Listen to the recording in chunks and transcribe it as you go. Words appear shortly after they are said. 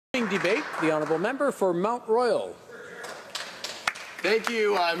debate, the honourable member for Mount Royal. Thank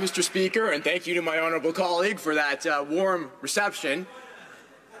you, Mr. Speaker, and thank you to my honourable colleague for that warm reception.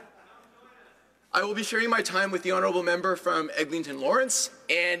 I will be sharing my time with the honourable member from Eglinton Lawrence,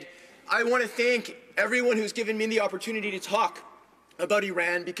 and I want to thank everyone who's given me the opportunity to talk about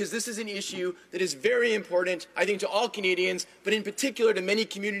Iran, because this is an issue that is very important, I think, to all Canadians, but in particular to many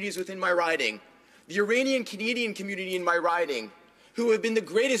communities within my riding. The Iranian Canadian community in my riding, who have been the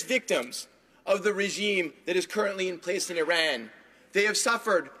greatest victims of the regime that is currently in place in Iran. They have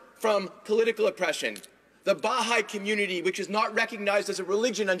suffered from political oppression. The Baha'i community, which is not recognized as a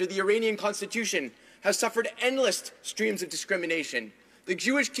religion under the Iranian constitution, has suffered endless streams of discrimination. The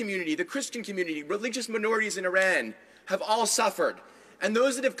Jewish community, the Christian community, religious minorities in Iran have all suffered. And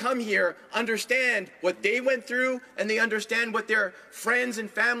those that have come here understand what they went through, and they understand what their friends and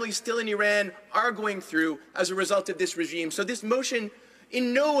families still in Iran are going through as a result of this regime. So this motion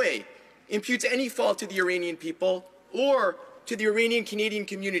in no way imputes any fault to the Iranian people or to the Iranian Canadian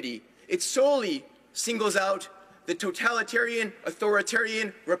community. It solely singles out the totalitarian,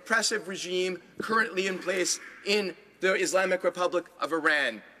 authoritarian, repressive regime currently in place in the Islamic Republic of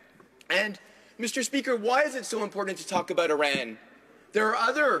Iran. And, Mr. Speaker, why is it so important to talk about Iran? There are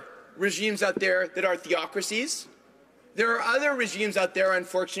other regimes out there that are theocracies. There are other regimes out there,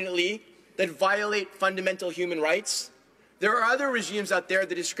 unfortunately, that violate fundamental human rights. There are other regimes out there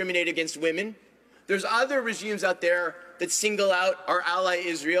that discriminate against women. There's other regimes out there that single out our ally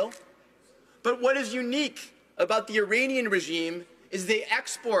Israel. But what is unique about the Iranian regime is they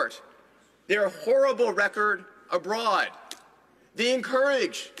export their horrible record abroad. They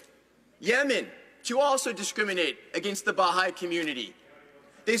encourage Yemen to also discriminate against the Baha'i community.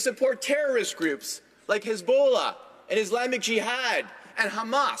 They support terrorist groups like Hezbollah and Islamic Jihad and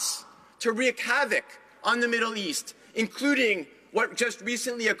Hamas to wreak havoc on the Middle East, including what just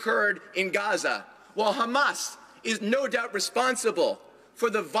recently occurred in Gaza. While Hamas is no doubt responsible for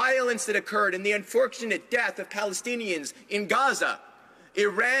the violence that occurred and the unfortunate death of Palestinians in Gaza,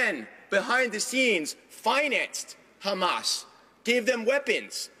 Iran, behind the scenes, financed Hamas, gave them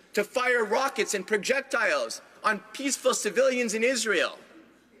weapons to fire rockets and projectiles on peaceful civilians in Israel.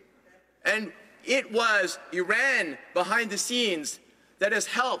 And it was Iran behind the scenes that has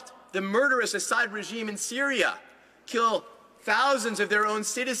helped the murderous Assad regime in Syria kill thousands of their own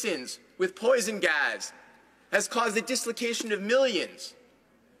citizens with poison gas, has caused the dislocation of millions.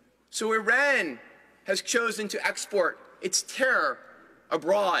 So Iran has chosen to export its terror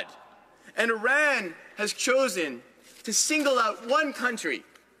abroad. And Iran has chosen to single out one country,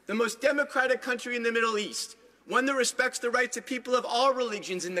 the most democratic country in the Middle East, one that respects the rights of people of all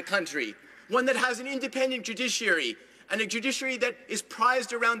religions in the country, one that has an independent judiciary, and a judiciary that is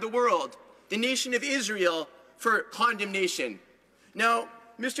prized around the world, the nation of Israel, for condemnation. Now,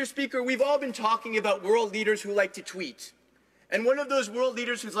 Mr. Speaker, we've all been talking about world leaders who like to tweet. And one of those world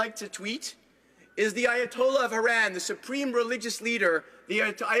leaders who like to tweet is the Ayatollah of Iran, the supreme religious leader, the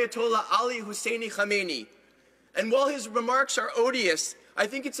Ayatollah Ali Husseini Khamenei. And while his remarks are odious, I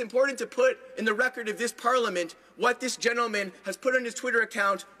think it's important to put in the record of this Parliament what this gentleman has put on his Twitter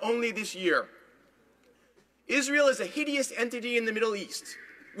account only this year. Israel is a hideous entity in the Middle East,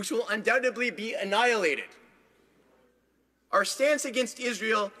 which will undoubtedly be annihilated. Our stance against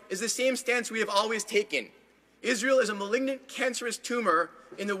Israel is the same stance we have always taken. Israel is a malignant, cancerous tumor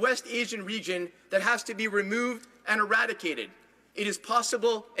in the West Asian region that has to be removed and eradicated. It is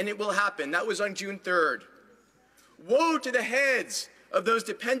possible, and it will happen. That was on June 3rd. Woe to the heads of those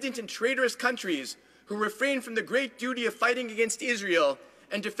dependent and traitorous countries who refrain from the great duty of fighting against Israel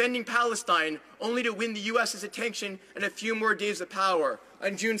and defending Palestine only to win the U.S.'s attention and a few more days of power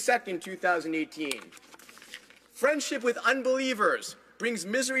on June 2nd, 2018. Friendship with unbelievers brings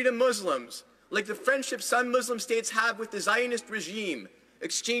misery to Muslims, like the friendship some Muslim states have with the Zionist regime,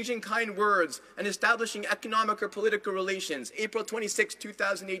 exchanging kind words and establishing economic or political relations, April 26,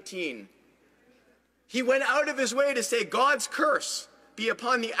 2018. He went out of his way to say God's curse be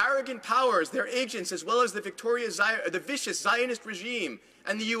upon the arrogant powers, their agents, as well as the vicious Zionist regime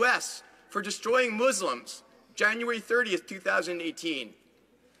and the U.S. for destroying Muslims, January 30th, 2018.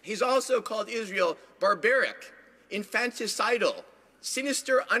 He's also called Israel barbaric, infanticidal,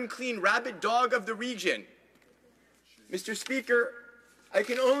 sinister, unclean, rabid dog of the region. Mr. Speaker, I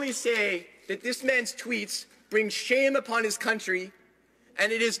can only say that this man's tweets bring shame upon his country,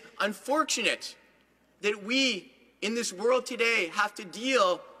 and it is unfortunate that we in this world today have to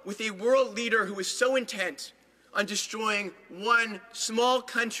deal with a world leader who is so intent on destroying one small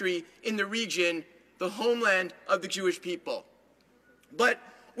country in the region, the homeland of the Jewish people. But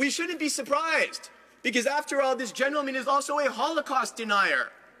we shouldn't be surprised, because after all, this gentleman is also a Holocaust denier.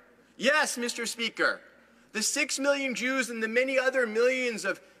 Yes, Mr. Speaker, the 6 million Jews and the many other millions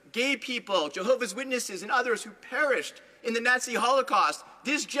of gay people, Jehovah's Witnesses, and others who perished in the Nazi Holocaust,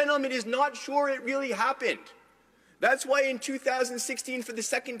 this gentleman is not sure it really happened. That's why in 2016, for the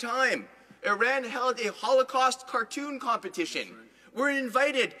second time, Iran held a Holocaust cartoon competition where it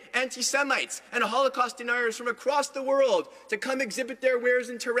invited anti-Semites and Holocaust deniers from across the world to come exhibit their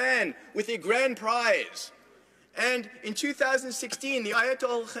wares in Tehran with a grand prize. And in 2016, the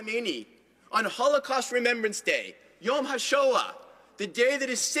Ayatollah Khamenei, on Holocaust Remembrance Day, Yom HaShoah, the day that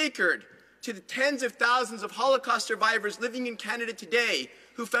is sacred to the tens of thousands of Holocaust survivors living in Canada today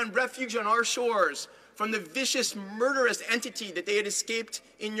who found refuge on our shores from the vicious, murderous entity that they had escaped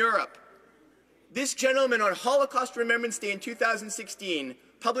in Europe. This gentleman on Holocaust Remembrance Day in 2016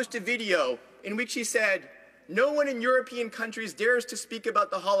 published a video in which he said, "No one in European countries dares to speak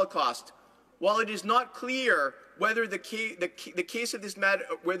about the Holocaust, while it is not clear whether the case of this matter,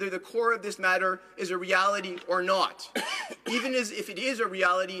 whether the core of this matter is a reality or not. Even as if it is a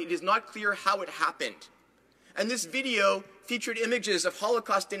reality, it is not clear how it happened." And this video featured images of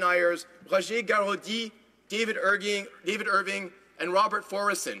Holocaust deniers Roger Garaudy, David Irving, and Robert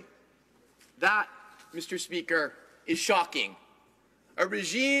Forrison. That, Mr. Speaker, is shocking. A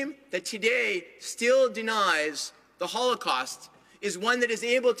regime that today still denies the Holocaust is one that is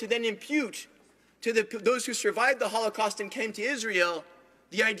able to then impute to those who survived the Holocaust and came to Israel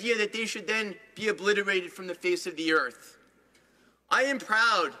the idea that they should then be obliterated from the face of the earth. I am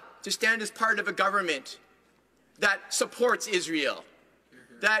proud to stand as part of a government that supports Israel,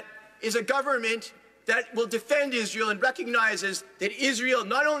 that is a government that will defend Israel and recognizes that Israel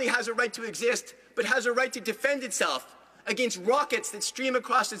not only has a right to exist, but has a right to defend itself against rockets that stream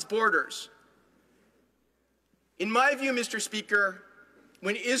across its borders. In my view, Mr. Speaker,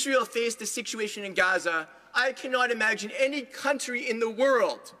 when Israel faced the situation in Gaza, I cannot imagine any country in the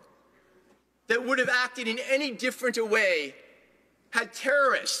world that would have acted in any different a way had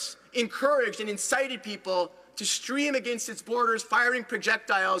terrorists encouraged and incited people to stream against its borders, firing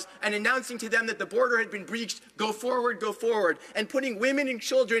projectiles and announcing to them that the border had been breached, go forward, and putting women and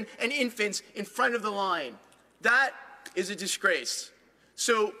children and infants in front of the line. That is a disgrace.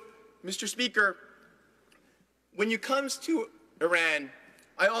 So, Mr. Speaker, when it comes to Iran,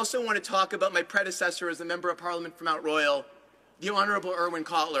 I also want to talk about my predecessor as a member of Parliament from Mount Royal, the Honourable Irwin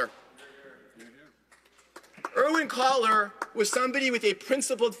Cotler. Irwin Cotler was somebody with a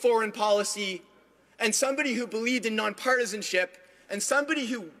principled foreign policy and somebody who believed in nonpartisanship, and somebody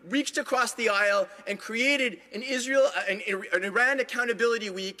who reached across the aisle and created an Iran Accountability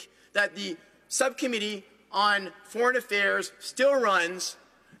Week that the Subcommittee on Foreign Affairs still runs,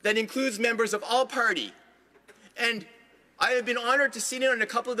 that includes members of all party. And I have been honored to sit in on a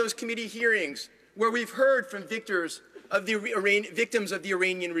couple of those committee hearings where we've heard from victims of the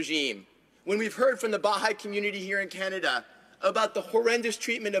Iranian regime, when we've heard from the Baha'i community here in Canada about the horrendous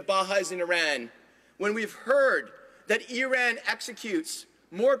treatment of Baha'is in Iran, when we've heard that Iran executes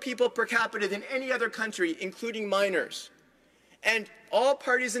more people per capita than any other country, including minors. And all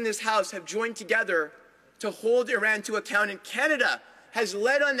parties in this House have joined together to hold Iran to account, and Canada has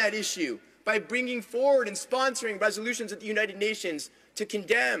led on that issue by bringing forward and sponsoring resolutions at the United Nations to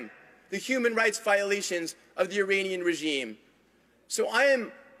condemn the human rights violations of the Iranian regime. So I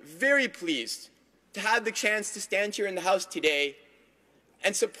am very pleased to have the chance to stand here in the House today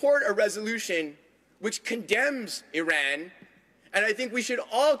and support a resolution which condemns Iran, and I think we should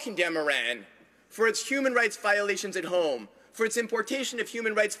all condemn Iran for its human rights violations at home, for its importation of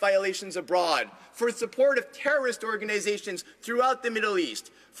human rights violations abroad, for its support of terrorist organizations throughout the Middle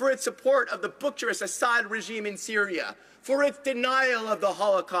East, for its support of the butcherous Assad regime in Syria, for its denial of the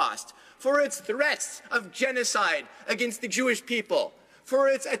Holocaust, for its threats of genocide against the Jewish people, for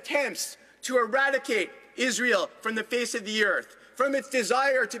its attempts to eradicate Israel from the face of the earth, from its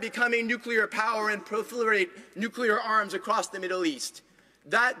desire to become a nuclear power and proliferate nuclear arms across the Middle East.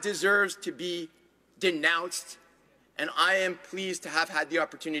 That deserves to be denounced, and I am pleased to have had the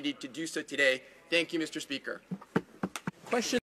opportunity to do so today. Thank you, Mr. Speaker. Question